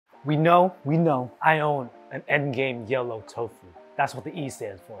We know, I own an Endgame yellow tofu. That's what the E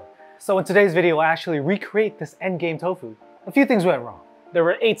stands for. So in today's video, I actually recreate this Endgame tofu. A few things went wrong. There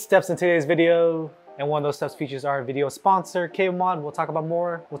were 8 steps in today's video, and one of those steps features our video sponsor, KMod. We'll talk about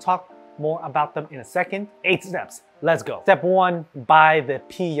more. We'll talk more about them in a second. 8 steps. Let's go. Step 1, buy the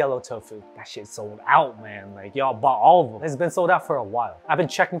pea yellow tofu. That shit sold out, man. Like, y'all bought all of them. It's been sold out for a while. I've been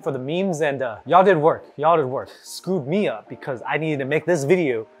checking for the memes and y'all did work. Y'all did work. Screwed me up because I needed to make this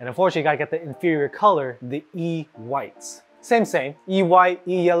video. And unfortunately, gotta get the inferior color, the E whites. Same. E white,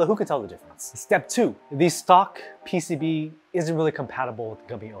 E yellow, who can tell the difference? Step 2, the stock PCB isn't really compatible with the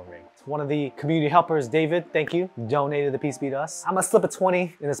gummy O-ring. One of the community helpers, David, thank you, donated the PCB to us. I'm gonna slip a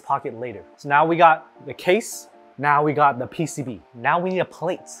 20 in his pocket later. So now we got the case, now we got the PCB. Now we need a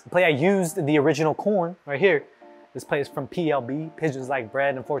plate. The plate I used in the original corn, right here. This plate is from PLB, Pigeons Like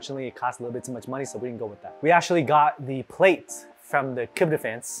Bread. Unfortunately, it cost a little bit too much money, so we didn't go with that. We actually got the plate from the Kib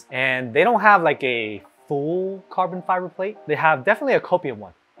Defense, and they don't have like a full carbon fiber plate. They have definitely a copium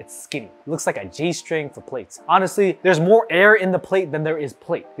one. It's skinny. It looks like a G-string for plates. Honestly, there's more air in the plate than there is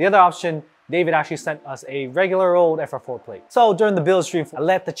plate. The other option, David actually sent us a regular old FR4 plate. So during the build stream, I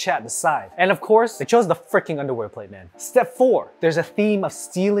let the chat decide. And of course, they chose the freaking underwear plate, man. Step 4, there's a theme of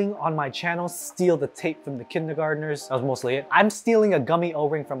stealing on my channel. Steal the tape from the kindergartners. That was mostly it. I'm stealing a gummy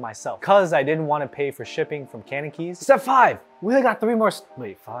O-ring from myself because I didn't want to pay for shipping from Cannon Keys. Step 5, we only got 3 more,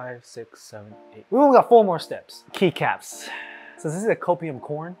 wait, 5, 6, 7, 8. We only got 4 more steps. Keycaps. Since this is a copium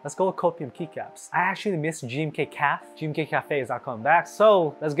corn, let's go with copium keycaps. I actually missed GMK Caf. GMK Cafe is not coming back,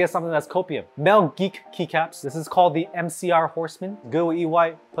 so let's get something that's copium. Mel Geek keycaps. This is called the MCR Horseman. Good with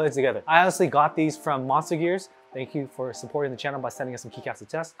E-White, put it together. I honestly got these from Monster Gears. Thank you for supporting the channel by sending us some keycaps to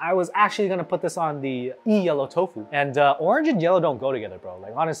test. I was actually gonna put this on the E-Yellow Tofu. And orange and yellow don't go together, bro.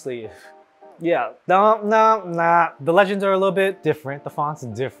 Like, honestly, yeah, no. The legends are a little bit different. The font's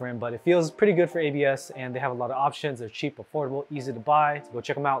different, but it feels pretty good for ABS, and they have a lot of options. They're cheap, affordable, easy to buy. So go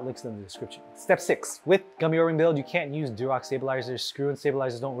check them out, links in the description. Step 6, with gummy O-ring build, you can't use Durock stabilizers. Screw-in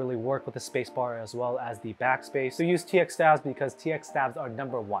stabilizers don't really work with the spacebar as well as the backspace. So use TX stabs because TX stabs are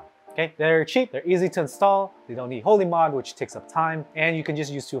 #1. Okay, they're cheap, they're easy to install, they don't need Holy Mod, which takes up time, and you can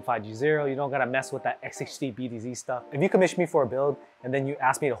just use 205G0, you don't gotta mess with that XHD BDZ stuff. If you commission me for a build, and then you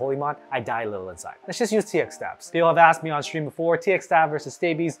ask me to Holy Mod, I die a little inside. Let's just use TX stabs. People have asked me on stream before, TX stab versus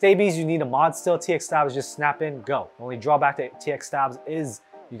Stabies. Stabies, you need a mod still, TX stabs just snap in, go. The only drawback to TX stabs is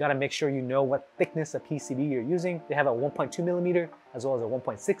you gotta make sure you know what thickness of PCB you're using. They have a 1.2 millimeter as well as a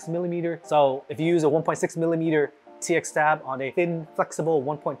 1.6 millimeter. So if you use a 1.6 millimeter TX stab on a thin, flexible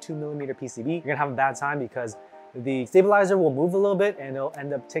 1.2 millimeter PCB, you're gonna have a bad time because the stabilizer will move a little bit and it'll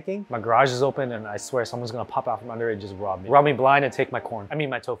end up ticking. My garage is open and I swear someone's gonna pop out from under it and just rob me. Rob me blind and take my corn. I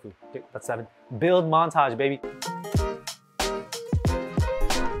mean my tofu. Okay, that's 7. Build montage, baby.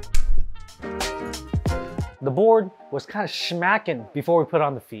 The board was kind of schmacking before we put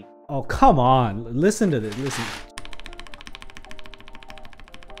on the feet. Oh, come on. Listen to this, listen.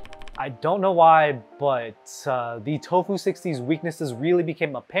 I don't know why, but the Tofu 60's weaknesses really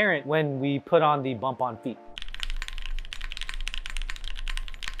became apparent when we put on the bump-on feet.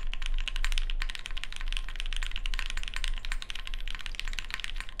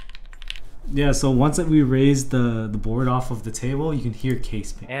 Yeah, so once that we raise the board off of the table, you can hear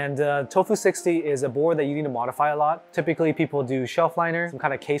case pain. And Tofu 60 is a board that you need to modify a lot. Typically, people do shelf liner, some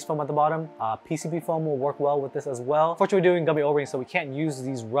kind of case foam at the bottom. PCB foam will work well with this as well. Fortunately, we're doing gummy O-rings, so we can't use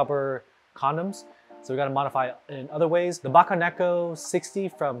these rubber condoms. So we gotta modify it in other ways. The Bakaneko 60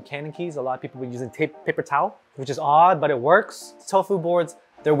 from Cannon Keys, a lot of people were using paper towel, which is odd, but it works. Tofu boards,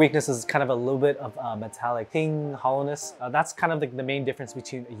 their weakness is kind of a little bit of metallic ting hollowness. That's kind of the main difference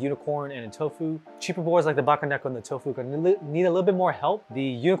between a unicorn and a tofu. Cheaper boards like the Bakaneko and the tofu are gonna need a little bit more help. The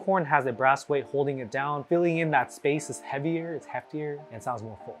unicorn has a brass weight holding it down. Filling in that space is heavier, it's heftier, and sounds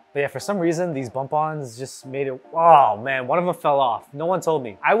more full. But yeah, for some reason, these bump-ons just made it, oh man, one of them fell off. No one told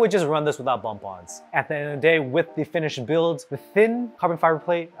me. I would just run this without bump-ons. At the end of the day, with the finished build, the thin carbon fiber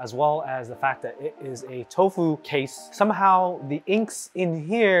plate, as well as the fact that it is a tofu case, somehow the inks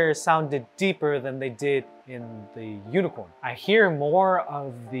in here sounded deeper than they did in the unicorn. I hear more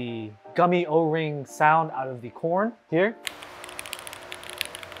of the gummy O-ring sound out of the corn here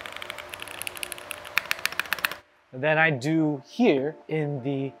than I do here in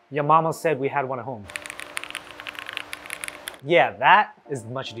the Your Mama Said We Had One at Home. Yeah, that is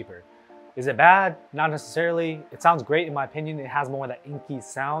much deeper. Is it bad? Not necessarily. It sounds great in my opinion. It has more of that inky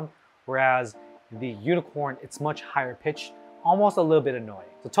sound, whereas the unicorn, it's much higher pitched, almost a little bit annoying.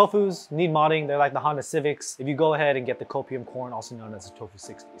 So Tofus need modding. They're like the Honda Civics. If you go ahead and get the copium corn, also known as the Tofu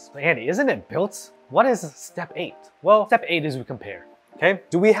 60s. But Andy, isn't it built? What is step 8? Well, step 8 is we compare. Okay,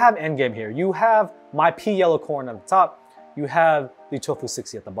 do we have Endgame here? You have my pea yellow corn at the top. You have the Tofu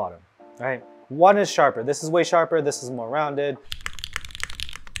 60 at the bottom, right? One is sharper. This is way sharper. This is more rounded.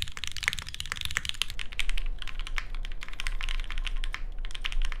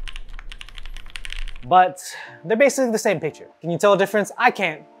 But they're basically the same picture. Can you tell a difference? I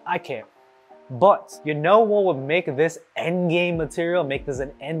can't. But you know what would make this Endgame material, make this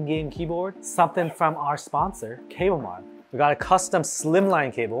an Endgame keyboard? Something from our sponsor, CableMod. We got a custom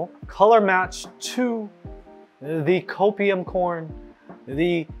slimline cable, color match to the copium corn,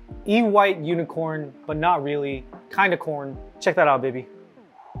 the E-white unicorn, but not really, kind of corn. Check that out, baby.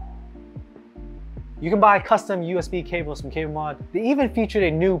 You can buy custom USB cables from CableMod. They even featured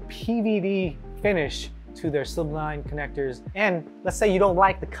a new PVD finish to their slimline connectors. And let's say you don't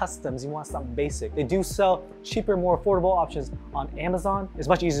like the customs, you want something basic. They do sell cheaper, more affordable options on Amazon. It's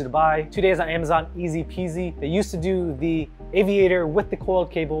much easier to buy. 2 days on Amazon, easy peasy. They used to do the aviator with the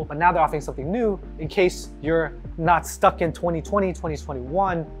coiled cable, but now they're offering something new in case you're not stuck in 2020,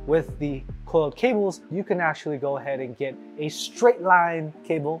 2021 with the coiled cables. You can actually go ahead and get a straight line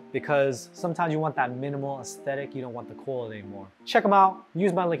cable because sometimes you want that minimal aesthetic. You don't want the coiled anymore. Check them out.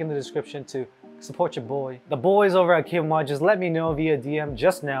 Use my link in the description to support your boy. The boys over at CableMod just let me know via DM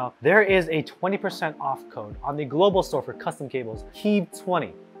just now. There is a 20% off code on the global store for custom cables.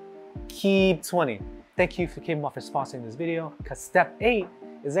 KEEB20. KEEB20. Thank you for CableMod for sponsoring this video, because step 8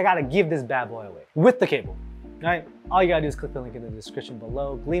 is I gotta give this bad boy away with the cable. Right? All you gotta do is click the link in the description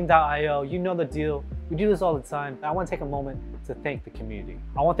below. Gleam.io, you know the deal. We do this all the time. I wanna take a moment to thank the community.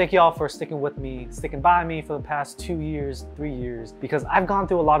 I wanna thank y'all for sticking with me, sticking by me for the past 2 years, 3 years, because I've gone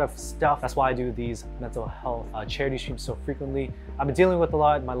through a lot of stuff. That's why I do these mental health charity streams so frequently. I've been dealing with a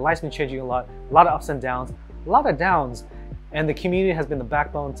lot, my life's been changing a lot of ups and downs, a lot of downs, and the community has been the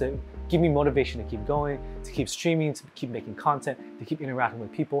backbone to give me motivation to keep going, to keep streaming, to keep making content, to keep interacting with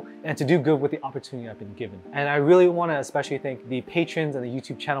people, and to do good with the opportunity I've been given. And I really want to especially thank the patrons and the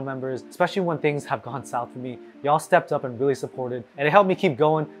YouTube channel members, especially when things have gone south for me. Y'all stepped up and really supported, and it helped me keep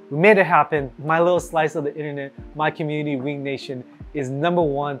going. We made it happen. My little slice of the internet, my community, Wing Nation, is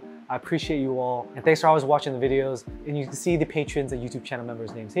 #1. I appreciate you all, and thanks for always watching the videos. And you can see the patrons and YouTube channel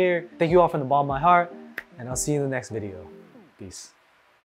members' names here. Thank you all from the bottom of my heart, and I'll see you in the next video. Peace.